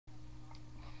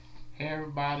Hey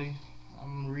everybody,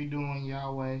 I'm redoing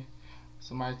Yahweh.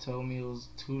 Somebody told me it was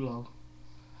too low.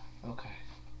 Okay.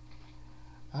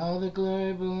 All the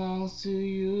glory belongs to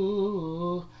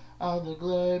you. All the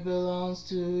glory belongs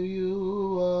to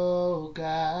you, oh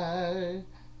God.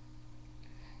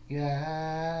 Yeah.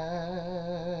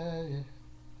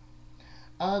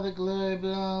 All the glory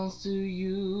belongs to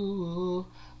you.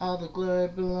 All the glory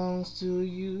belongs to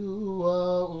you,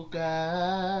 oh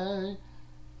God.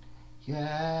 Yeah.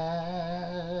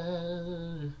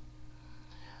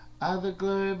 All the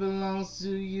glory belongs to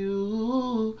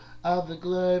you. All the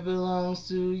glory belongs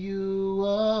to you,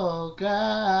 oh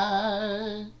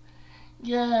God.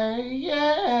 Yeah,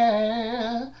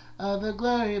 yeah. All the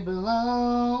glory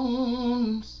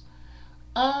belongs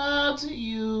all to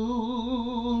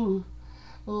you,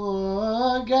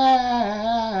 oh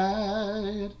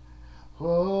God.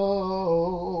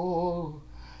 Oh,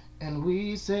 and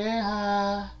we say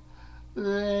hallelujah.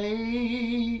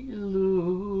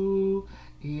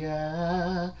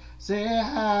 Say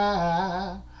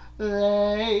hallelujah.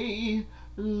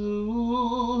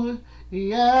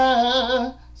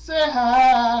 Say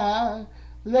hallelujah.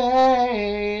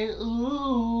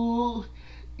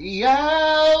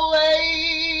 Yahweh.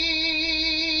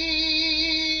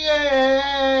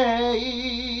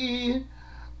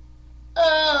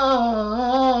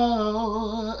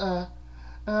 Oh,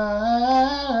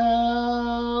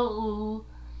 oh,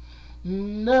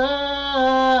 no.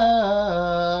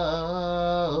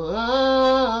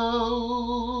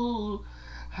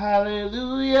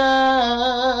 Hallelujah.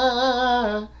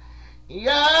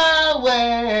 Yahweh,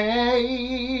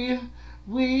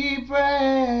 we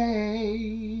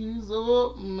praise,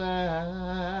 oh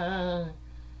my.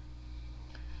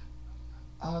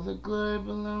 All the glory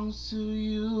belongs to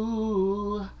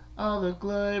you. All the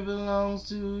glory belongs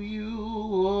to you,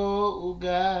 oh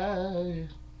God.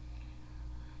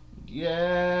 Yeah.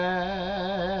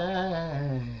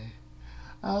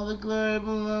 All the glory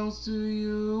belongs to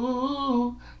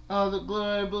you. All the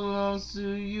glory belongs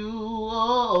to you,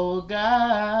 oh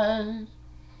God.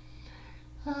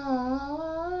 All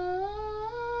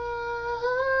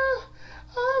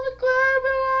the glory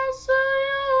belongs to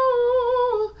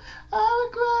you. All the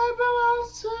glory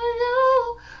belongs to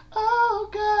you, oh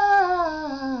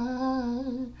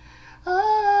God.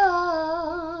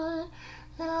 Oh,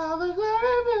 all the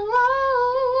glory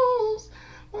belongs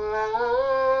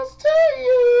to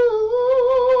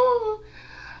you,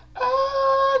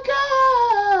 oh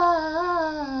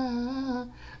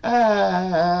God.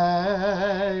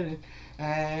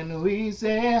 And we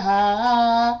say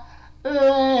hallelujah.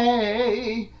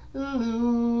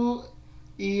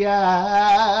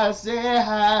 Say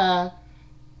hallelujah.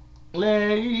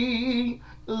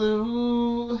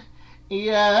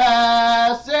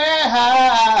 Say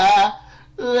hallelujah.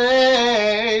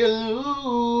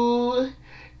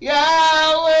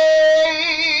 Yahweh,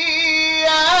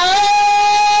 Yahweh,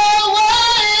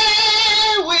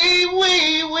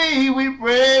 we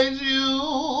praise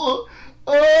you.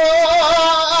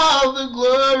 Oh, all the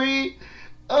glory,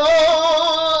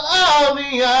 oh, all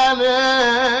the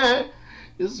honor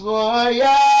is for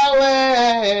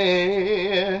Yahweh.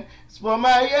 It's for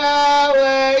my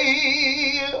Yahweh.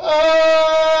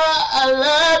 Oh, I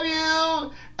love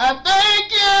you. I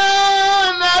thank you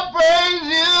and I praise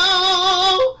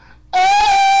you.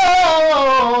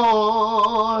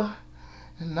 Oh,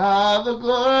 and all the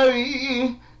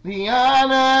glory, the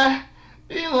honor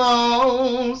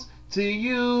belongs to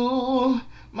you.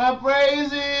 My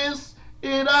praises,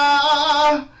 it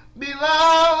all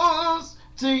belongs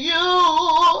to you.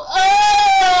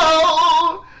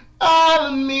 Oh, all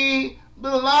of me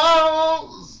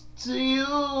belongs to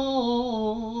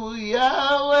you.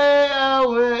 Yahweh,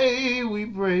 Yahweh, we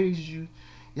praise you.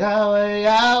 Yahweh,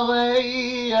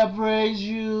 Yahweh, I praise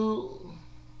you.